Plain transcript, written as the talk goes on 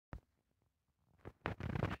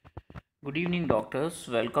Good evening, doctors.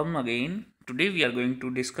 Welcome again. Today we are going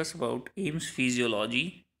to discuss about Aims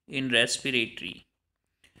physiology in respiratory.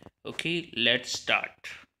 Okay, let's start.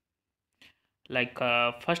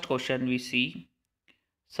 First question we see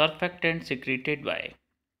surfactant secreted by.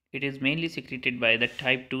 It is mainly secreted by the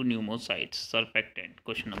type 2 pneumocytes. Surfactant.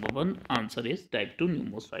 Question number 1 answer is type 2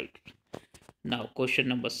 pneumocytes. Now question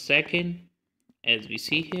number 2 as we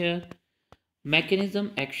see here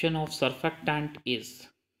mechanism action of surfactant is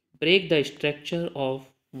break the structure of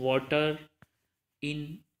water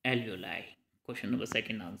in alveoli. Question number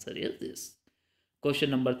second answer is this.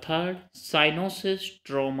 Question number third, cyanosis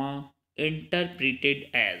trauma interpreted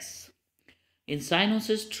as. In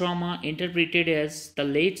cyanosis trauma interpreted as the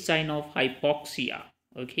late sign of hypoxia.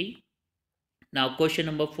 Okay. Now question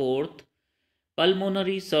number fourth,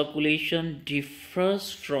 pulmonary circulation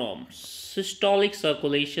differs from systolic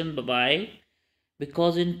circulation by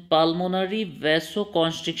because in pulmonary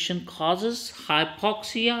vasoconstriction causes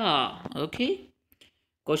hypoxia. Okay.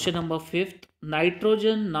 Question number fifth,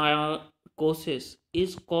 nitrogen narcosis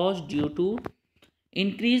is caused due to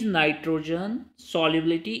increased nitrogen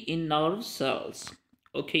solubility in nerve cells.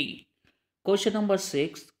 Okay. Question number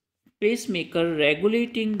six, pacemaker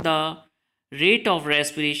regulating the rate of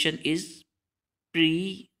respiration is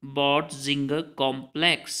pre-Botzinger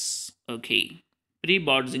complex. Okay.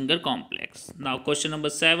 Pre-Botzinger complex. Now question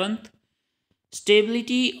number seventh,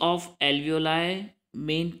 stability of alveoli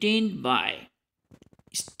maintained by.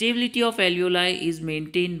 Stability of alveoli is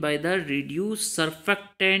maintained by the reduced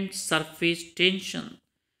surfactant surface tension.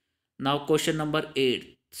 Now question number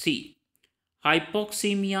 8. C.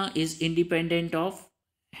 Hypoxemia is independent of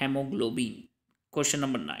hemoglobin. Question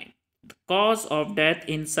number 9. The cause of death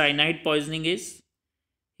in cyanide poisoning is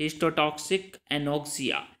histotoxic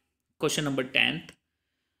anoxia. Question number 10.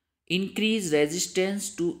 Increased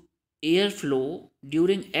resistance to airflow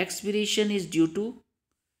during expiration is due to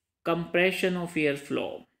compression of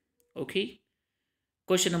airflow. Okay.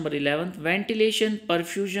 Question number 11. Ventilation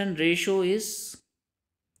perfusion ratio is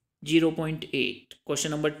 0.8. Question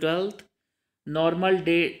number 12. Normal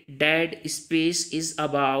dead space is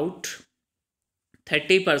about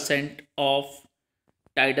 30% of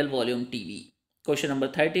tidal volume TV. Question number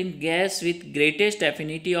 13. Gas with greatest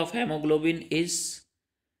affinity of hemoglobin is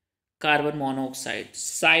carbon monoxide.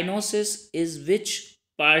 Cyanosis is which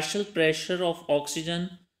partial pressure of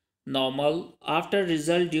oxygen normal after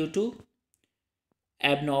result due to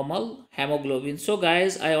abnormal hemoglobin. So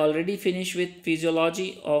guys, I already finished with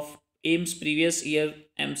physiology of Aims previous year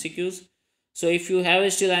MCQs. So if you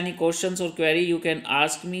have still any questions or query, you can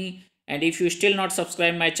ask me, and if you still not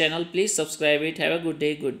subscribe my channel, please subscribe it. Have a good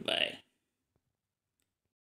day. Goodbye.